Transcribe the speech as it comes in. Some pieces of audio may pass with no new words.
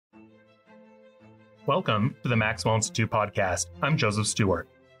Welcome to the Maxwell Institute podcast. I'm Joseph Stewart.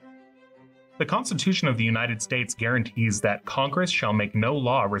 The Constitution of the United States guarantees that Congress shall make no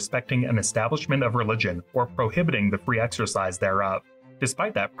law respecting an establishment of religion or prohibiting the free exercise thereof.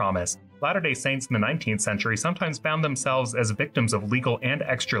 Despite that promise, Latter-day Saints in the 19th century sometimes found themselves as victims of legal and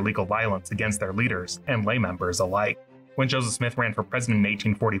extra-legal violence against their leaders and lay members alike. When Joseph Smith ran for president in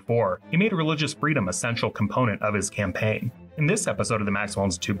 1844, he made religious freedom a central component of his campaign. In this episode of the Maxwell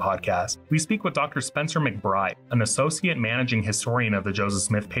Institute podcast, we speak with Dr. Spencer McBride, an associate managing historian of the Joseph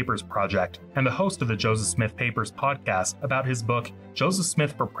Smith Papers Project and the host of the Joseph Smith Papers podcast, about his book, Joseph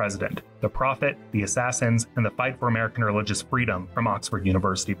Smith for President: The Prophet, the Assassins, and the Fight for American Religious Freedom from Oxford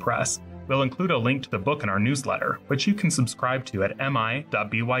University Press. We'll include a link to the book in our newsletter, which you can subscribe to at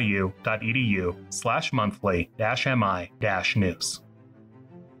mi.byu.edu/monthly-mi-news.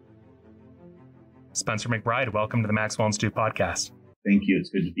 Spencer McBride, welcome to the Maxwell Institute podcast. Thank you. It's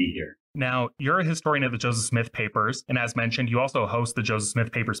good to be here. Now, you're a historian of the Joseph Smith Papers, and as mentioned, you also host the Joseph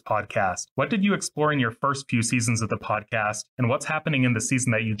Smith Papers podcast. What did you explore in your first few seasons of the podcast, and what's happening in the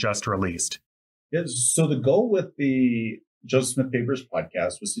season that you just released? Yeah, so the goal with the Joseph Smith Papers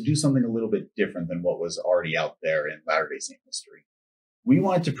podcast was to do something a little bit different than what was already out there in Latter-day Saint history. We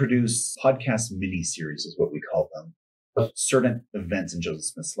wanted to produce podcast mini-series, is what we call them, of certain events in Joseph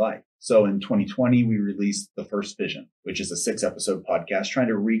Smith's life. So in 2020, we released The First Vision, which is a 6-episode podcast trying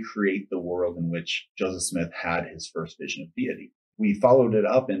to recreate the world in which Joseph Smith had his first vision of deity. We followed it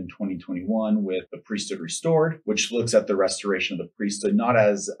up in 2021 with The Priesthood Restored, which looks at the restoration of the priesthood, not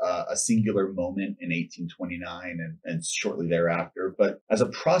as a singular moment in 1829 and shortly thereafter, but as a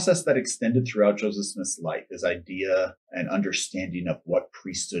process that extended throughout Joseph Smith's life. His idea and understanding of what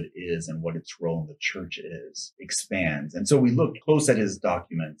priesthood is and what its role in the church is expands. And so we look close at his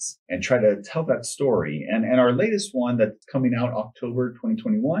documents and try to tell that story. And our latest one that's coming out October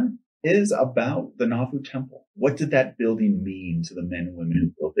 2021 is about the Nauvoo Temple. What did that building mean to the men and women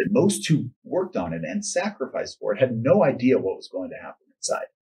who built it? Most who worked on it and sacrificed for it had no idea what was going to happen inside.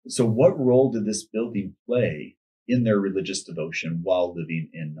 So what role did this building play in their religious devotion while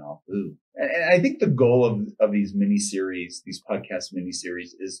living in Nauvoo? And I think the goal of these mini-series, these podcast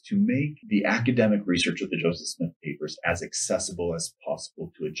mini-series, is to make the academic research of the Joseph Smith Papers as accessible as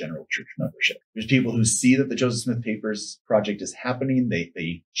possible to a general church membership. There's people who see that the Joseph Smith Papers project is happening,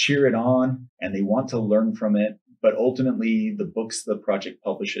 they cheer it on, and they want to learn from it. But ultimately, the books the project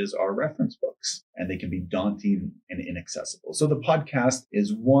publishes are reference books, and they can be daunting and inaccessible. So the podcast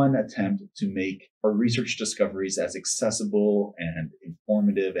is one attempt to make our research discoveries as accessible and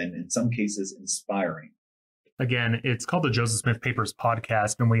informative, and in some cases, inspiring. Again, it's called the Joseph Smith Papers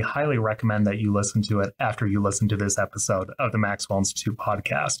podcast, and we highly recommend that you listen to it after you listen to this episode of the Maxwell Institute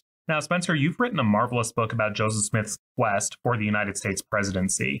podcast. Now, Spencer, you've written a marvelous book about Joseph Smith's quest for the United States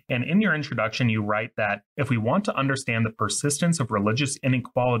presidency. And in your introduction, you write that if we want to understand the persistence of religious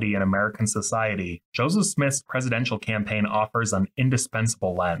inequality in American society, Joseph Smith's presidential campaign offers an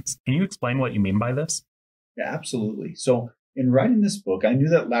indispensable lens. Can you explain what you mean by this? Yeah, absolutely. So in writing this book, I knew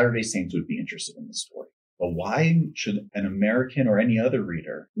that Latter-day Saints would be interested in the story. But why should an American or any other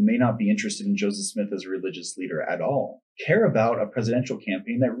reader who may not be interested in Joseph Smith as a religious leader at all care about a presidential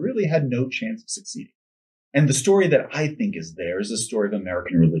campaign that really had no chance of succeeding? And the story that I think is there is a story of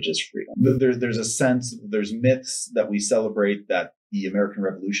American religious freedom. There's a sense, there's myths that we celebrate that the American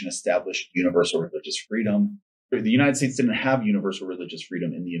Revolution established universal religious freedom. The United States didn't have universal religious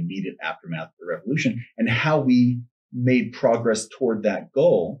freedom in the immediate aftermath of the revolution, and how we made progress toward that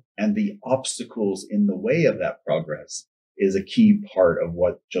goal and the obstacles in the way of that progress is a key part of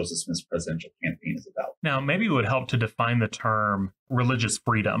what Joseph Smith's presidential campaign is about. Now, maybe it would help to define the term religious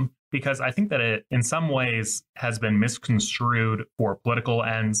freedom, because I think that it, in some ways, has been misconstrued for political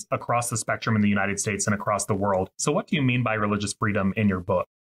ends across the spectrum in the United States and across the world. So what do you mean by religious freedom in your book?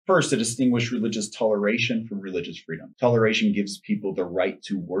 First, to distinguish religious toleration from religious freedom. Toleration gives people the right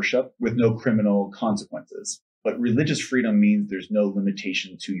to worship with no criminal consequences. But religious freedom means there's no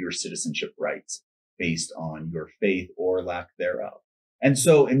limitation to your citizenship rights based on your faith or lack thereof. And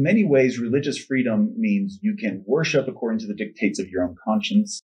so in many ways, religious freedom means you can worship according to the dictates of your own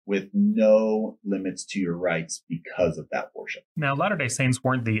conscience with no limits to your rights because of that worship. Now, Latter-day Saints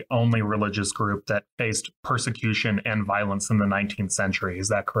weren't the only religious group that faced persecution and violence in the 19th century. Is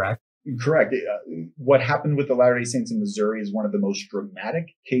that correct? Correct. What happened with the Latter-day Saints in Missouri is one of the most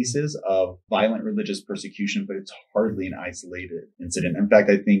dramatic cases of violent religious persecution, but it's hardly an isolated incident. In fact,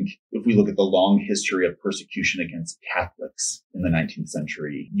 I think if we look at the long history of persecution against Catholics in the 19th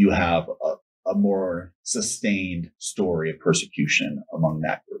century, you have a more sustained story of persecution among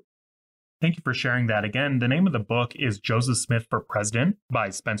that group. Thank you for sharing that. Again, the name of the book is Joseph Smith for President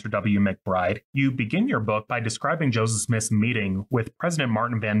by Spencer W. McBride. You begin your book by describing Joseph Smith's meeting with President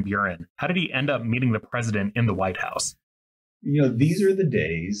Martin Van Buren. How did he end up meeting the president in the White House? These are the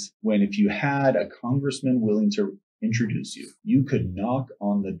days when if you had a congressman willing to introduce you, you could knock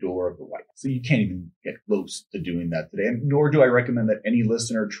on the door of the White House. So you can't even get close to doing that today. And nor do I recommend that any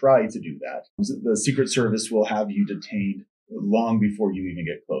listener try to do that. The Secret Service will have you detained long before you even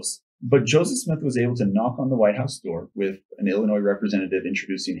get close. But Joseph Smith was able to knock on the White House door with an Illinois representative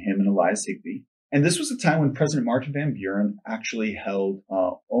introducing him and Elias Higbee. And this was a time when President Martin Van Buren actually held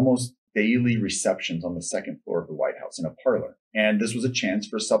almost daily receptions on the second floor of the White House in a parlor. And this was a chance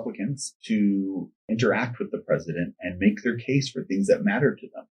for supplicants to interact with the president and make their case for things that mattered to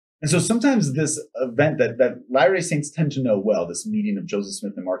them. And so sometimes this event that Latter-day Saints tend to know well, this meeting of Joseph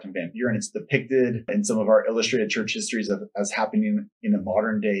Smith and Martin Van Buren, it's depicted in some of our illustrated church histories as happening in a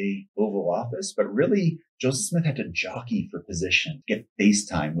modern day Oval Office. But really, Joseph Smith had to jockey for position, get face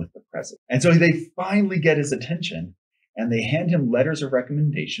time with the president. And so they finally get his attention and they hand him letters of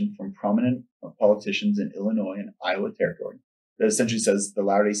recommendation from prominent politicians in Illinois and Iowa territory that essentially says the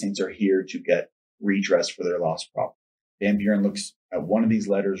Latter-day Saints are here to get redress for their lost property. Van Buren looks at one of these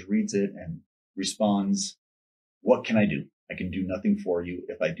letters, reads it, and responds, "What can I do? I can do nothing for you.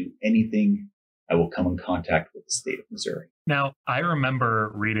 If I do anything, I will come in contact with the state of Missouri." Now, I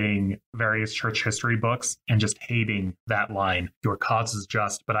remember reading various church history books and just hating that line, "Your cause is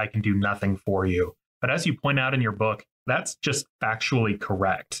just, but I can do nothing for you." But as you point out in your book, that's just factually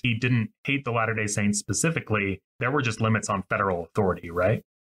correct. He didn't hate the Latter-day Saints specifically. There were just limits on federal authority, right?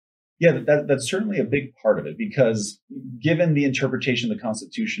 Yeah, that's certainly a big part of it, because given the interpretation of the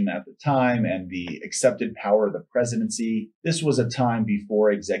Constitution at the time and the accepted power of the presidency, this was a time before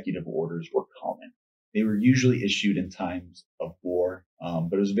executive orders were common. They were usually issued in times of war,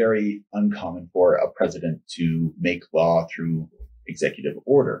 but it was very uncommon for a president to make law through executive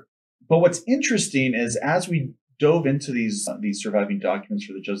order. But what's interesting is as we dove into these surviving documents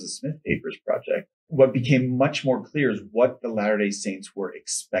for the Joseph Smith Papers project, what became much more clear is what the Latter-day Saints were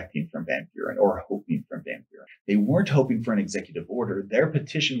expecting from Van Buren or hoping from Van Buren. They weren't hoping for an executive order. Their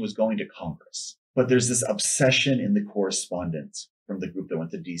petition was going to Congress. But there's this obsession in the correspondence from the group that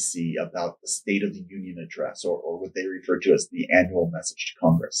went to D.C. about the State of the Union address, or what they refer to as the annual message to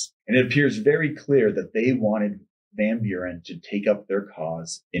Congress. And it appears very clear that they wanted Van Buren to take up their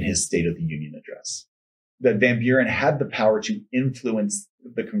cause in his State of the Union address. That Van Buren had the power to influence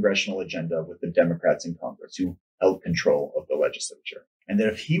the congressional agenda with the Democrats in Congress who held control of the legislature. And that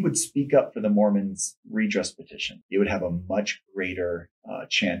if he would speak up for the Mormons' redress petition, he would have a much greater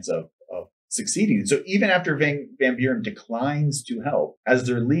chance of succeeding. And so even after Van Buren declines to help, as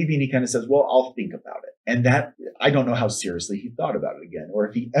they're leaving, he kind of says, "Well, I'll think about it." And that, I don't know how seriously he thought about it again, or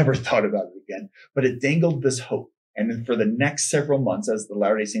if he ever thought about it again, but it dangled this hope. And then for the next several months, as the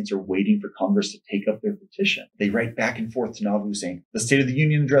Latter-day Saints are waiting for Congress to take up their petition, they write back and forth to Nauvoo saying, "The State of the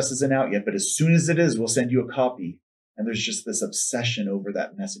Union address isn't out yet, but as soon as it is, we'll send you a copy." And there's just this obsession over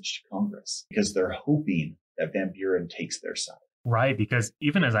that message to Congress because they're hoping that Van Buren takes their side. Right, because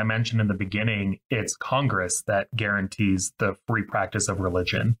even as I mentioned in the beginning, it's Congress that guarantees the free practice of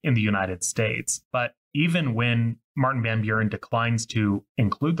religion in the United States. But even when Martin Van Buren declines to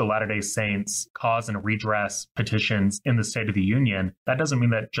include the Latter-day Saints' cause and redress petitions in the State of the Union, that doesn't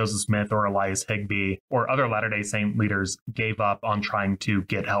mean that Joseph Smith or Elias Higbee or other Latter-day Saint leaders gave up on trying to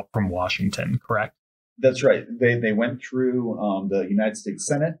get help from Washington, correct? That's right. They went through the United States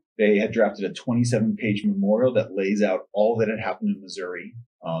Senate. They had drafted a 27-page memorial that lays out all that had happened in Missouri,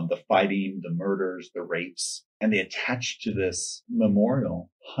 the fighting, the murders, the rapes. And they attached to this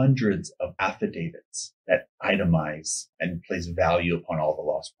memorial hundreds of affidavits that itemize and place value upon all the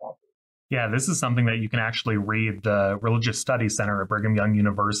lost property. Yeah, this is something that you can actually read. The Religious Studies Center at Brigham Young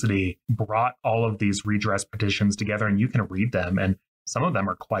University brought all of these redress petitions together, and you can read them. And some of them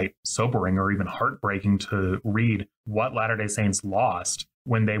are quite sobering or even heartbreaking to read what Latter-day Saints lost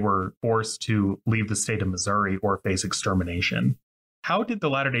when they were forced to leave the state of Missouri or face extermination. How did the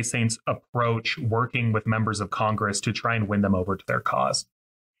Latter-day Saints approach working with members of Congress to try and win them over to their cause?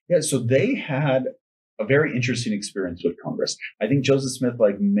 Yeah, so they had a very interesting experience with Congress. I think Joseph Smith,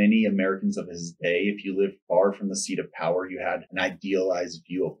 like many Americans of his day, if you lived far from the seat of power, you had an idealized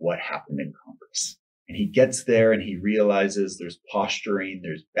view of what happened in Congress. And he gets there and he realizes there's posturing,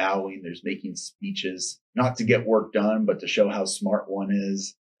 there's bowing, there's making speeches, not to get work done, but to show how smart one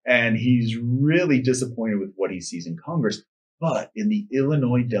is. And he's really disappointed with what he sees in Congress. But in the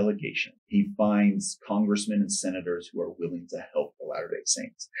Illinois delegation, he finds congressmen and senators who are willing to help the Latter-day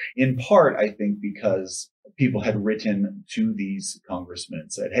Saints. In part, I think, because people had written to these congressmen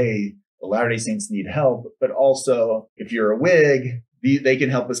and said, "Hey, the Latter-day Saints need help, but also if you're a Whig, they can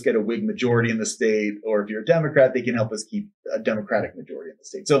help us get a Whig majority in the state, or if you're a Democrat, they can help us keep a Democratic majority in the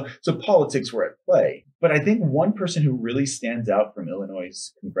state. So politics were at play. But I think one person who really stands out from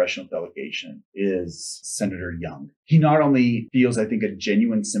Illinois' congressional delegation is Senator Young. He not only feels, I think, a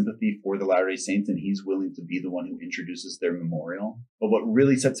genuine sympathy for the Latter-day Saints, and he's willing to be the one who introduces their memorial, but what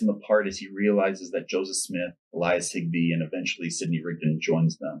really sets him apart is he realizes that Joseph Smith, Elias Higbee, and eventually Sidney Rigdon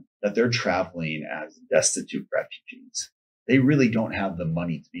joins them, that they're traveling as destitute refugees. They really don't have the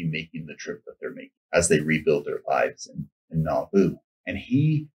money to be making the trip that they're making as they rebuild their lives in Nauvoo. And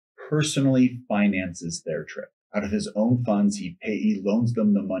he personally finances their trip. Out of his own funds, he loans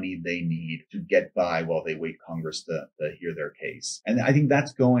them the money they need to get by while they wait Congress to hear their case. And I think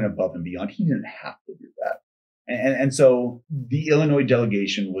that's going above and beyond. He didn't have to do that. And so the Illinois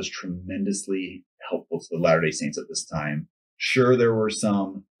delegation was tremendously helpful to the Latter-day Saints at this time. Sure, there were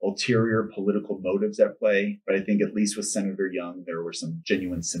some ulterior political motives at play, but I think at least with Senator Young, there was some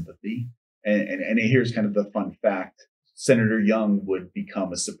genuine sympathy. And here's kind of the fun fact. Senator Young would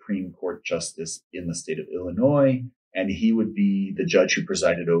become a Supreme Court justice in the state of Illinois, and he would be the judge who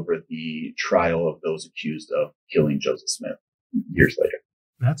presided over the trial of those accused of killing Joseph Smith years later.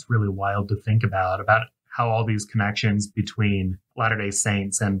 That's really wild to think about how all these connections between Latter-day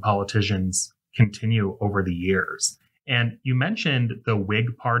Saints and politicians continue over the years. And you mentioned the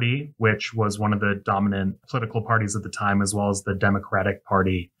Whig Party, which was one of the dominant political parties at the time, as well as the Democratic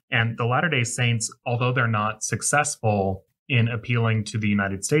Party. And the Latter-day Saints, although they're not successful in appealing to the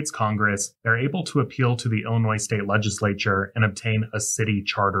United States Congress, they're able to appeal to the Illinois state legislature and obtain a city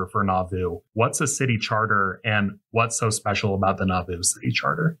charter for Nauvoo. What's a city charter, and what's so special about the Nauvoo city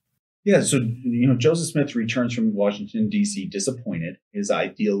charter? Yeah, so, Joseph Smith returns from Washington, D.C. disappointed. His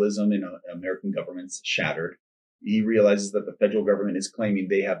idealism in American government's shattered. He realizes that the federal government is claiming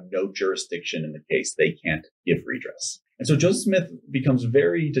they have no jurisdiction in the case. They can't give redress. And so Joseph Smith becomes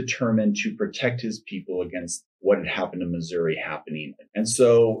very determined to protect his people against what had happened in Missouri happening. And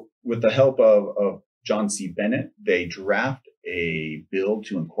so with the help of John C. Bennett, they draft a bill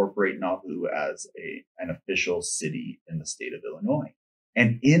to incorporate Nauvoo as an official city in the state of Illinois.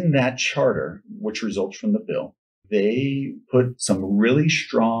 And in that charter, which results from the bill, they put some really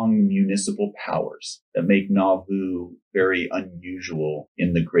strong municipal powers that make Nauvoo very unusual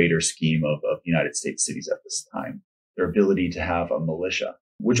in the greater scheme of United States cities at this time. Their ability to have a militia,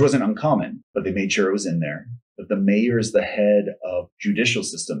 which wasn't uncommon, but they made sure it was in there. But the mayor is the head of judicial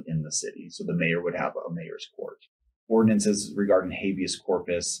system in the city. So the mayor would have a mayor's court. Ordinances regarding habeas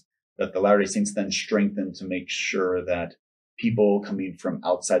corpus that the Latter-day Saints then strengthened to make sure that people coming from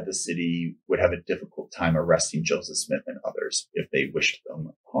outside the city would have a difficult time arresting Joseph Smith and others if they wished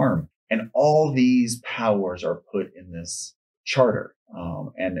them harm. And all these powers are put in this charter.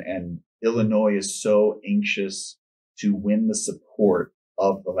 And Illinois is so anxious to win the support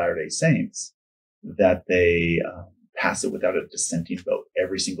of the Latter-day Saints that they pass it without a dissenting vote.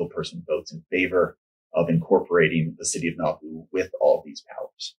 Every single person votes in favor of incorporating the city of Nauvoo with all these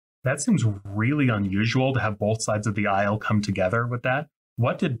powers. That seems really unusual to have both sides of the aisle come together with that.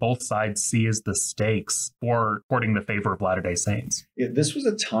 What did both sides see as the stakes for courting the favor of Latter-day Saints? This was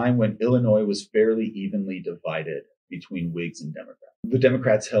a time when Illinois was fairly evenly divided between Whigs and Democrats. The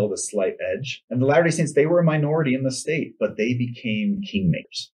Democrats held a slight edge, and the Latter-day Saints, they were a minority in the state, but they became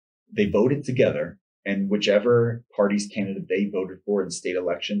kingmakers. They voted together, and whichever party's candidate they voted for in state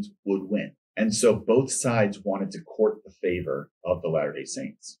elections would win. And so both sides wanted to court the favor of the Latter-day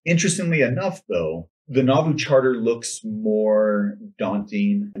Saints. Interestingly enough, though, the Nauvoo Charter looks more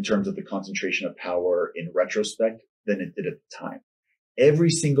daunting in terms of the concentration of power in retrospect than it did at the time. Every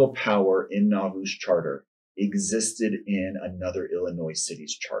single power in Nauvoo's charter existed in another Illinois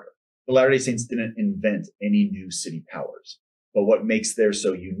city's charter. The Latter-day Saints didn't invent any new city powers. But what makes theirs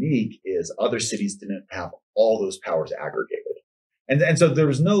so unique is other cities didn't have all those powers aggregated. And so there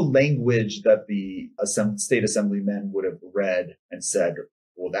was no language that the state assemblymen would have read and said,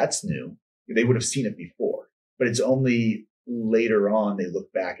 well, that's new. They would have seen it before. But it's only later on they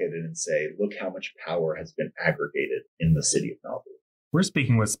look back at it and say, look how much power has been aggregated in the city of Nauvoo. We're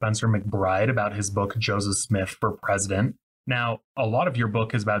speaking with Spencer McBride about his book, Joseph Smith for President. Now, a lot of your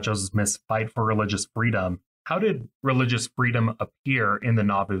book is about Joseph Smith's fight for religious freedom. How did religious freedom appear in the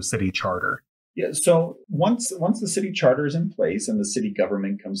Nauvoo City Charter? Yeah, so once the city charter is in place and the city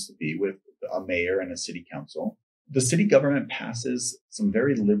government comes to be with a mayor and a city council, the city government passes some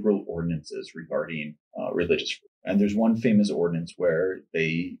very liberal ordinances regarding religious freedom. And there's one famous ordinance where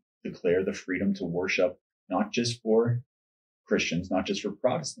they declare the freedom to worship not just for Christians, not just for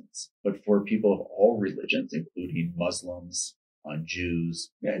Protestants, but for people of all religions, including Muslims, on Jews.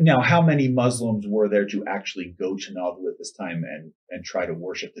 Now, how many Muslims were there to actually go to Nauvoo at this time and try to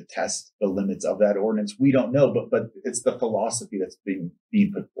worship to test the limits of that ordinance? We don't know, but it's the philosophy that's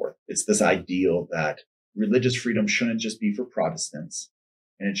being put forth. It's this ideal that religious freedom shouldn't just be for Protestants,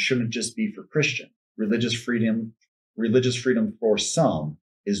 and it shouldn't just be for Christian. Religious freedom for some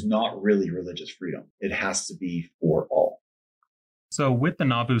is not really religious freedom. It has to be for all. So with the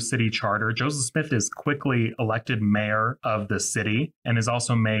Nauvoo City Charter, Joseph Smith is quickly elected mayor of the city and is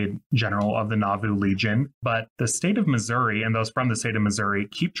also made general of the Nauvoo Legion. But the state of Missouri and those from the state of Missouri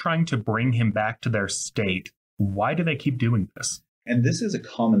keep trying to bring him back to their state. Why do they keep doing this? And this is a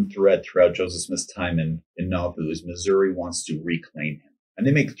common thread throughout Joseph Smith's time in Nauvoo, is Missouri wants to reclaim him. And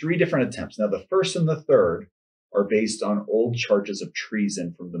they make 3 different attempts. Now, the first and the third are based on old charges of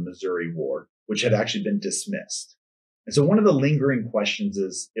treason from the Missouri War, which had actually been dismissed. And so one of the lingering questions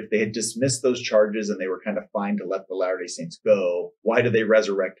is, if they had dismissed those charges and they were kind of fine to let the Latter-day Saints go, why do they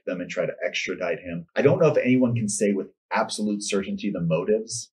resurrect them and try to extradite him? I don't know if anyone can say with absolute certainty the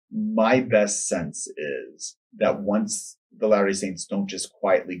motives. My best sense is that once the Latter-day Saints don't just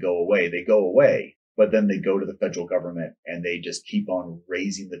quietly go away, they go away, but then they go to the federal government and they just keep on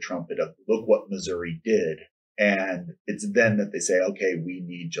raising the trumpet of, look what Missouri did. And it's then that they say, okay, we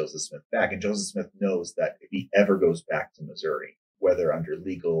need Joseph Smith back. And Joseph Smith knows that if he ever goes back to Missouri, whether under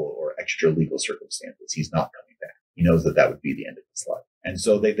legal or extra legal circumstances, he's not coming back. He knows that that would be the end of his life. And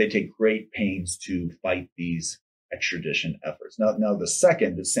so they take great pains to fight these extradition efforts. Now the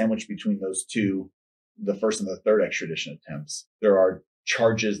second is sandwiched between those two, the first and the third extradition attempts. There are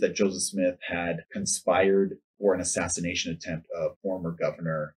charges that Joseph Smith had conspired for an assassination attempt of former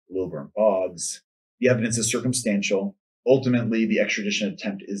Governor Lilburn Boggs. The evidence is circumstantial. Ultimately, the extradition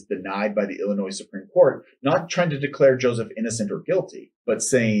attempt is denied by the Illinois Supreme Court, not trying to declare Joseph innocent or guilty, but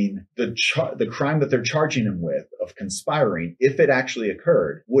saying the crime that they're charging him with of conspiring, if it actually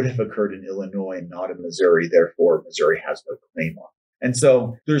occurred, would have occurred in Illinois and not in Missouri. Therefore, Missouri has no claim on it. And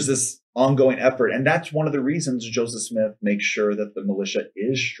so there's this ongoing effort. And that's one of the reasons Joseph Smith makes sure that the militia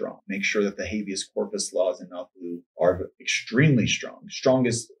is strong, make sure that the habeas corpus laws in Nauvoo are extremely strong,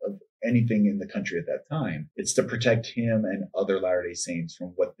 strongest of anything in the country at that time. It's to protect him and other Latter-day Saints from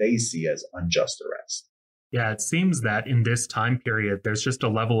what they see as unjust arrest. Yeah, it seems that in this time period, there's just a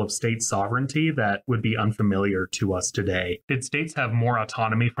level of state sovereignty that would be unfamiliar to us today. Did states have more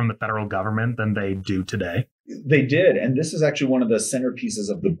autonomy from the federal government than they do today? They did. And this is actually one of the centerpieces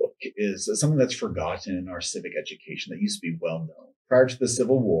of the book, is something that's forgotten in our civic education that used to be well known. Prior to the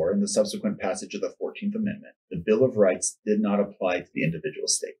Civil War and the subsequent passage of the 14th Amendment, the Bill of Rights did not apply to the individual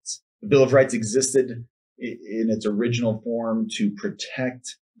states. The Bill of Rights existed in its original form to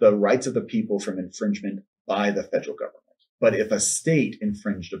protect the rights of the people from infringement by the federal government. But if a state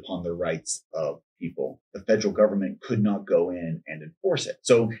infringed upon the rights of people, the federal government could not go in and enforce it.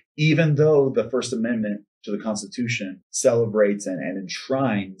 So even though the First Amendment to the Constitution celebrates and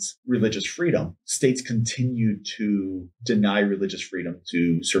enshrines religious freedom, states continued to deny religious freedom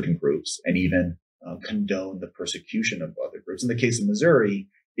to certain groups and even condone the persecution of other groups. In the case of Missouri,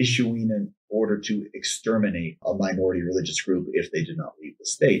 issuing an order to exterminate a minority religious group if they did not leave the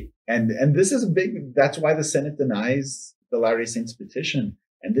state. And this is that's why the Senate denies the Latter-day Saints petition.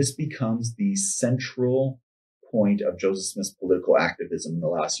 And this becomes the central point of Joseph Smith's political activism in the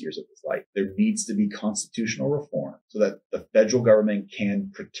last years of his life. There needs to be constitutional reform so that the federal government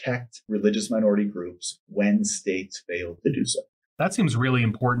can protect religious minority groups when states fail to do so. That seems really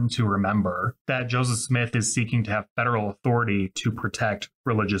important to remember, that Joseph Smith is seeking to have federal authority to protect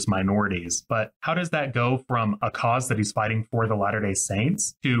religious minorities. But how does that go from a cause that he's fighting for, the Latter-day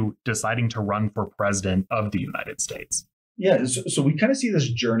Saints, to deciding to run for president of the United States? Yeah, so we kind of see this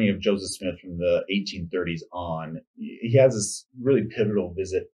journey of Joseph Smith from the 1830s on. He has this really pivotal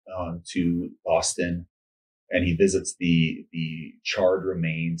visit to Boston, and he visits the charred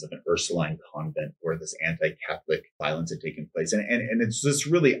remains of an Ursuline convent where this anti-Catholic violence had taken place. And it's this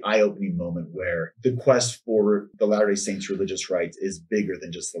really eye-opening moment where the quest for the Latter-day Saints' religious rights is bigger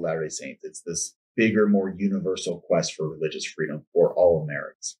than just the Latter-day Saints. It's this bigger, more universal quest for religious freedom for all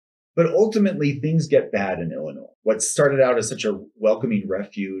Americans. But ultimately, things get bad in Illinois. What started out as such a welcoming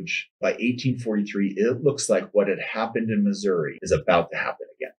refuge, by 1843, it looks like what had happened in Missouri is about to happen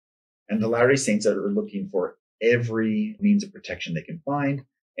again. And the Latter-day Saints are looking for every means of protection they can find.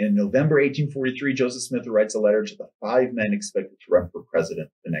 And in November 1843, Joseph Smith writes a letter to the 5 men expected to run for president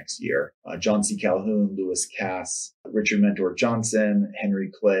the next year: John C. Calhoun, Lewis Cass, Richard Mentor Johnson,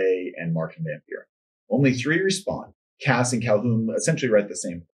 Henry Clay, and Martin Van Buren. Only 3 respond. Cass and Calhoun essentially write the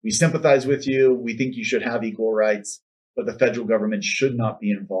same. We sympathize with you. We think you should have equal rights, but the federal government should not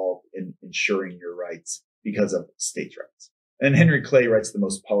be involved in ensuring your rights because of states' rights. And Henry Clay writes the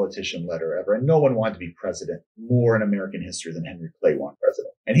most politician letter ever. And no one wanted to be president more in American history than Henry Clay wanted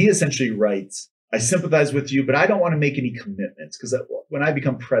president. And he essentially writes, I sympathize with you, but I don't want to make any commitments because when I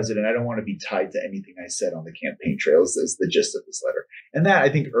become president, I don't want to be tied to anything I said on the campaign trails is the gist of this letter. And that, I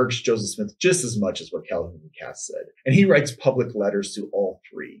think, irks Joseph Smith just as much as what Calhoun and Cass said. And he writes public letters to all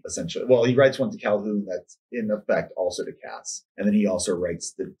three, essentially. Well, he writes one to Calhoun that's in effect also to Cass. And then he also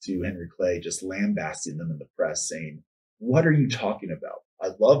writes to Henry Clay, just lambasting them in the press, saying, what are you talking about? I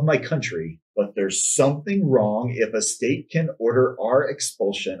love my country, but there's something wrong if a state can order our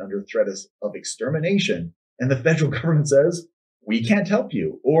expulsion under threat of extermination, and the federal government says, we can't help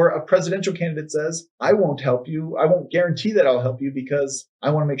you. Or a presidential candidate says, I won't help you. I won't guarantee that I'll help you because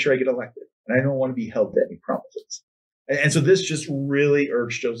I want to make sure I get elected. And I don't want to be held to any promises. And so this just really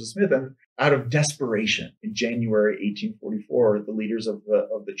irks Joseph Smith. And out of desperation, in January 1844, the leaders of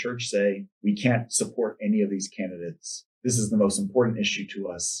the church say, we can't support any of these candidates. This is the most important issue to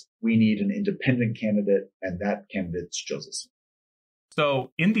us. We need an independent candidate, and that candidate's Joseph Smith.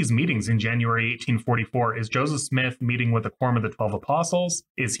 So in these meetings in January 1844, is Joseph Smith meeting with the Quorum of the 12 Apostles?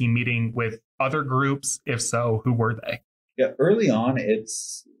 Is he meeting with other groups? If so, who were they? Yeah, early on,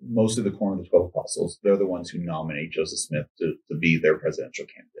 it's most of the Quorum of the 12 Apostles. They're the ones who nominate Joseph Smith to be their presidential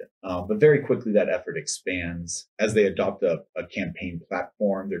candidate. But very quickly, that effort expands. As they adopt a campaign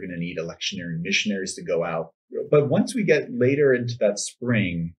platform, they're going to need electioneering missionaries to go out. But once we get later into that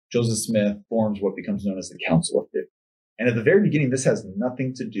spring, Joseph Smith forms what becomes known as the Council of 50. And at the very beginning, this has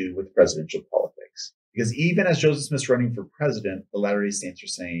nothing to do with presidential politics. Because even as Joseph Smith's running for president, the Latter-day Saints are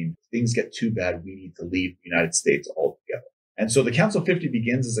saying, things get too bad, we need to leave the United States altogether. And so the Council of 50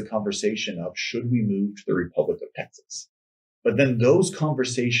 begins as a conversation of, should we move to the Republic of Texas? But then those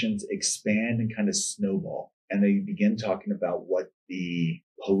conversations expand and kind of snowball. And they begin talking about what the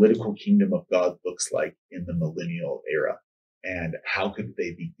political kingdom of God looks like in the millennial era. And how could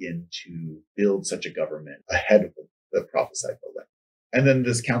they begin to build such a government ahead of the prophesied millennium? And then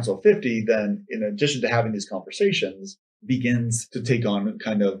this Council of 50, then, in addition to having these conversations, begins to take on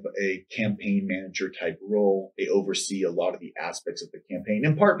kind of a campaign manager type role. They oversee a lot of the aspects of the campaign,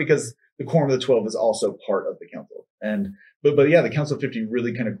 in part because the Quorum of the 12 is also part of the council. But yeah, the Council of 50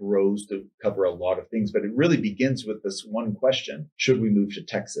 really kind of grows to cover a lot of things, but it really begins with this one question: should we move to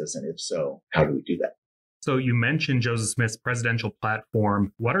Texas? And if so, how do we do that? So you mentioned Joseph Smith's presidential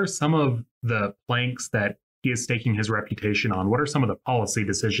platform. What are some of the planks that he is staking his reputation on? What are some of the policy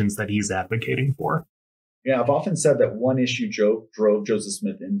decisions that he's advocating for? Yeah, I've often said that one issue drove Joseph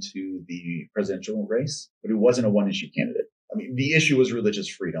Smith into the presidential race, but he wasn't a one-issue candidate. I mean, the issue was religious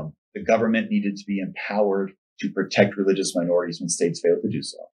freedom. The government needed to be empowered to protect religious minorities when states failed to do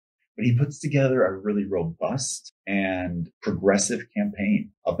so. But he puts together a really robust and progressive campaign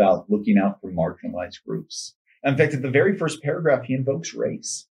about looking out for marginalized groups. In fact, at the very first paragraph, he invokes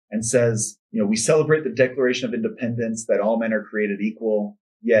race and says, we celebrate the Declaration of Independence, that all men are created equal.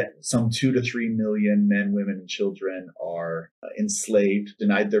 Yet some 2 to 3 million men, women, and children are enslaved,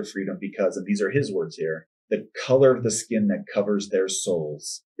 denied their freedom because, and these are his words here, the color of the skin that covers their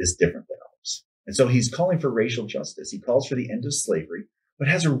souls is different than ours. And so he's calling for racial justice. He calls for the end of slavery, but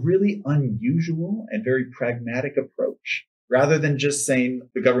has a really unusual and very pragmatic approach. Rather than just saying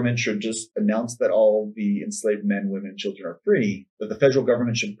the government should just announce that all the enslaved men, women, and children are free, that the federal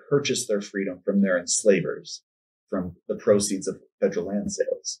government should purchase their freedom from their enslavers, from the proceeds of federal land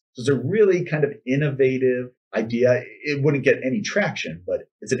sales. So it's a really kind of innovative idea. It wouldn't get any traction, but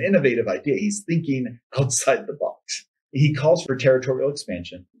it's an innovative idea. He's thinking outside the box. He calls for territorial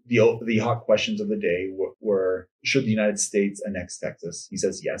expansion. The hot questions of the day were, should the United States annex Texas? He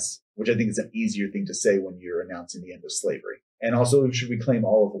says yes, which I think is an easier thing to say when you're announcing the end of slavery. And also, should we claim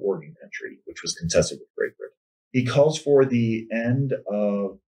all of Oregon country, which was contested with Great Britain? He calls for the end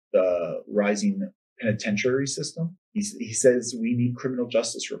of the rising penitentiary system. He says we need criminal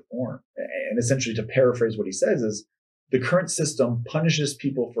justice reform. And essentially, to paraphrase what he says, is the current system punishes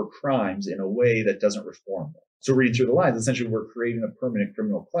people for crimes in a way that doesn't reform them. So reading through the lines, essentially, we're creating a permanent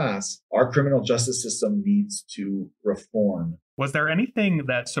criminal class. Our criminal justice system needs to reform. Was there anything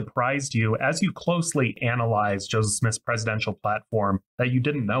that surprised you as you closely analyzed Joseph Smith's presidential platform that you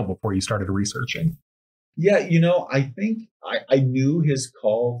didn't know before you started researching? Yeah, I think I knew his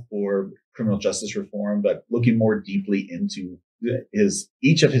call for criminal justice reform, but looking more deeply into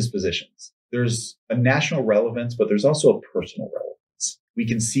each of his positions, there's a national relevance, but there's also a personal relevance. We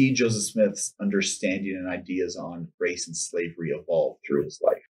can see Joseph Smith's understanding and ideas on race and slavery evolve through his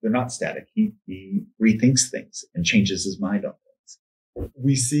life. They're not static. He rethinks things and changes his mind on things.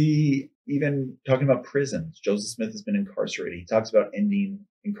 We see, even talking about prisons, Joseph Smith has been incarcerated. He talks about ending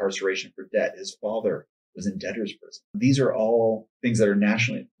incarceration for debt. His father was in debtor's prison. These are all things that are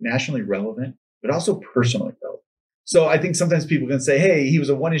nationally relevant, but also personally relevant. So I think sometimes people can say, hey, he was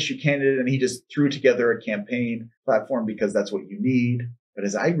a one-issue candidate and he just threw together a campaign platform because that's what you need. But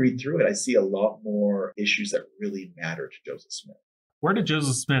as I read through it, I see a lot more issues that really matter to Joseph Smith. Where did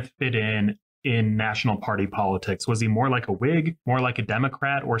Joseph Smith fit in national party politics? Was he more like a Whig, more like a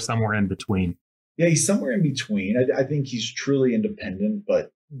Democrat, or somewhere in between? Yeah, he's somewhere in between. I think he's truly independent,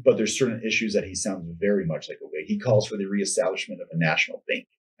 but there's certain issues that he sounds very much like a Whig. He calls for the reestablishment of a national bank.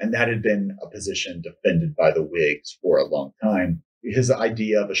 And that had been a position defended by the Whigs for a long time. His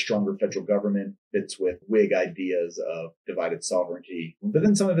idea of a stronger federal government fits with Whig ideas of divided sovereignty. But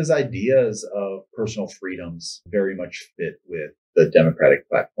then some of his ideas of personal freedoms very much fit with the Democratic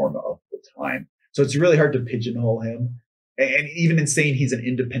platform of the time. So it's really hard to pigeonhole him. And even in saying he's an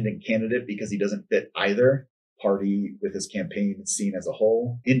independent candidate because he doesn't fit either party with his campaign seen as a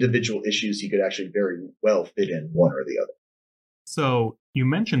whole, individual issues he could actually very well fit in one or the other. So you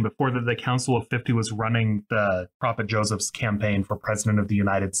mentioned before that the Council of 50 was running the Prophet Joseph's campaign for president of the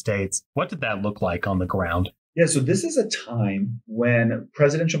United States. What did that look like on the ground? Yeah, so this is a time when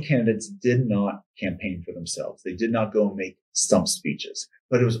presidential candidates did not campaign for themselves. They did not go and make stump speeches,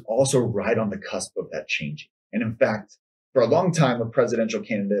 but it was also right on the cusp of that changing. And in fact, for a long time, a presidential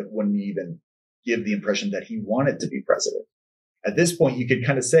candidate wouldn't even give the impression that he wanted to be president. At this point, you could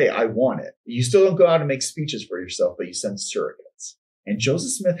kind of say, I want it. You still don't go out and make speeches for yourself, but you send surrogates. And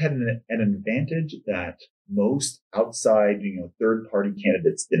Joseph Smith had an advantage that most outside, third-party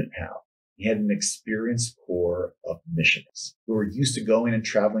candidates didn't have. He had an experienced core of missionaries who were used to going and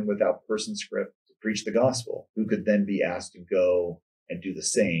traveling without person script to preach the gospel, who could then be asked to go and do the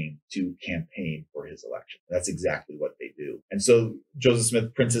same to campaign for his election. That's exactly what they do. And so Joseph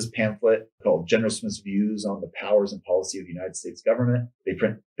Smith prints his pamphlet called General Smith's Views on the Powers and Policy of the United States Government. They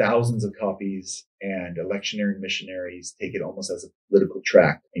print thousands of copies, and electioneering missionaries take it almost as a political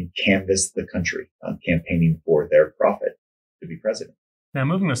tract and canvass the country on campaigning for their prophet to be president. Now,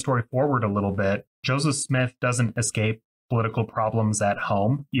 moving the story forward a little bit, Joseph Smith doesn't escape political problems at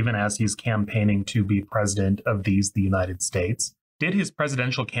home, even as he's campaigning to be president of the United States. Did his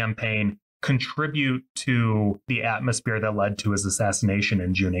presidential campaign contribute to the atmosphere that led to his assassination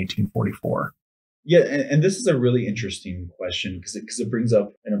in June 1844? Yeah, and this is a really interesting question because it brings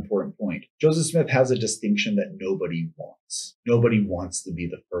up an important point. Joseph Smith has a distinction that nobody wants. Nobody wants to be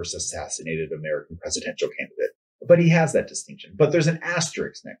the first assassinated American presidential candidate, but he has that distinction. But there's an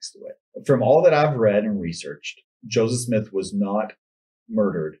asterisk next to it. From all that I've read and researched, Joseph Smith was not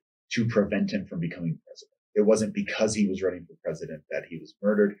murdered to prevent him from becoming president. It wasn't because he was running for president that he was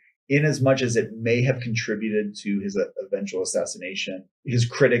murdered. In as much as it may have contributed to his eventual assassination, his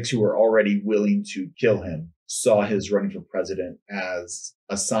critics who were already willing to kill him saw his running for president as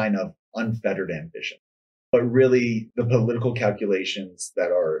a sign of unfettered ambition. But really, the political calculations that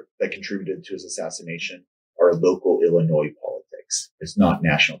contributed to his assassination are local Illinois politics. It's not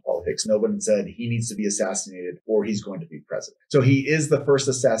national politics. No one said he needs to be assassinated or he's going to be president. So he is the first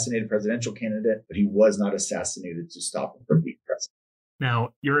assassinated presidential candidate, but he was not assassinated to stop him from being president. Now,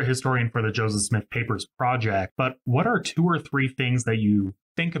 you're a historian for the Joseph Smith Papers Project, but what are 2 or 3 things that you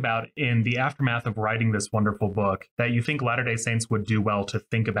think about in the aftermath of writing this wonderful book that you think Latter-day Saints would do well to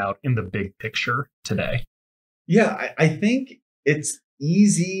think about in the big picture today? Yeah, I think it's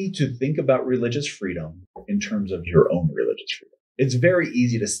easy to think about religious freedom in terms of your own religious freedom. It's very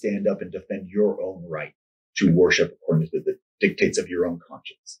easy to stand up and defend your own right to worship according to the dictates of your own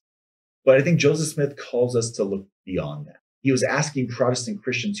conscience. But I think Joseph Smith calls us to look beyond that. He was asking Protestant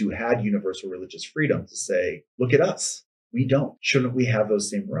Christians who had universal religious freedom to say, look at us. We don't. Shouldn't we have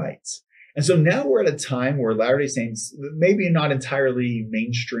those same rights? And so now we're at a time where Latter-day Saints, maybe not entirely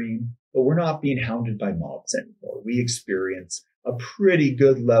mainstream, but we're not being hounded by mobs anymore. We experience a pretty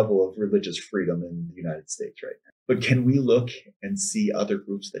good level of religious freedom in the United States right now. But can we look and see other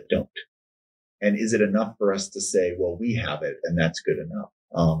groups that don't? And is it enough for us to say, well, we have it and that's good enough?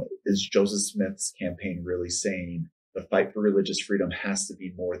 Is Joseph Smith's campaign really saying the fight for religious freedom has to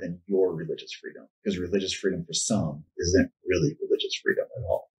be more than your religious freedom? Because religious freedom for some isn't really religious freedom at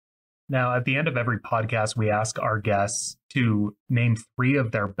all. Now, at the end of every podcast, we ask our guests to name 3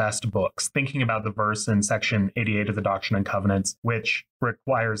 of their best books, thinking about the verse in section 88 of the Doctrine and Covenants, which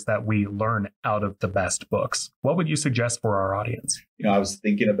requires that we learn out of the best books. What would you suggest for our audience? I was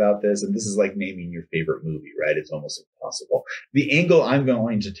thinking about this, and this is like naming your favorite movie, right? It's almost impossible. The angle I'm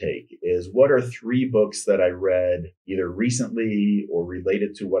going to take is, what are 3 books that I read either recently or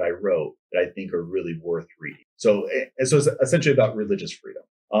related to what I wrote that I think are really worth reading? So it's essentially about religious freedom.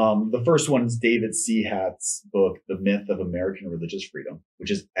 The first one is David Seahat's book, The Myth of American Religious Freedom,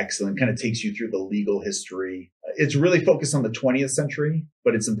 which is excellent. Kind of takes you through the legal history. It's really focused on the 20th century,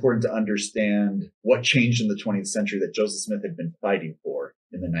 but it's important to understand what changed in the 20th century that Joseph Smith had been fighting for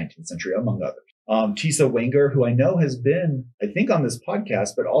in the 19th century, among others. Tisa Wenger, who I know has been, I think, on this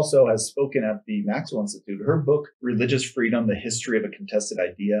podcast, but also has spoken at the Maxwell Institute. Her book, Religious Freedom, The History of a Contested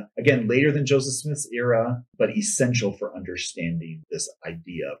Idea, again, later than Joseph Smith's era, but essential for understanding this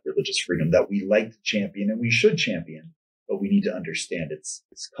idea of religious freedom that we like to champion and we should champion, but we need to understand its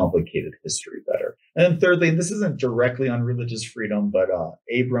complicated history better. And then thirdly, and this isn't directly on religious freedom, but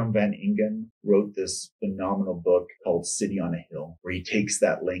Abram Van Ingen wrote this phenomenal book called City on a Hill, where he takes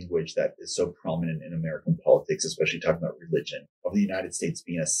that language that is so prominent in American politics, especially talking about religion, of the United States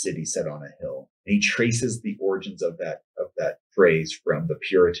being a city set on a hill. And he traces the origins of that phrase from the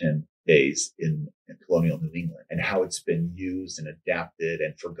Puritan days in colonial New England and how it's been used and adapted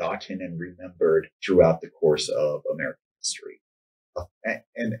and forgotten and remembered throughout the course of American history.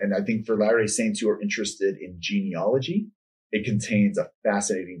 And I think for Latter-day Saints who are interested in genealogy, it contains a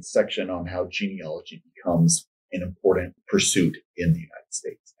fascinating section on how genealogy becomes an important pursuit in the United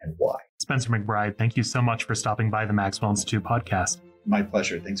States and why. Spencer McBride, thank you so much for stopping by the Maxwell Institute podcast. My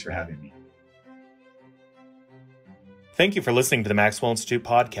pleasure. Thanks for having me. Thank you for listening to the Maxwell Institute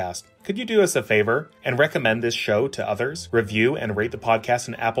podcast. Could you do us a favor and recommend this show to others? Review and rate the podcast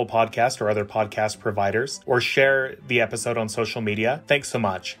on Apple Podcast or other podcast providers, or share the episode on social media. Thanks so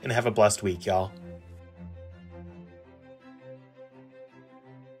much, and have a blessed week, y'all.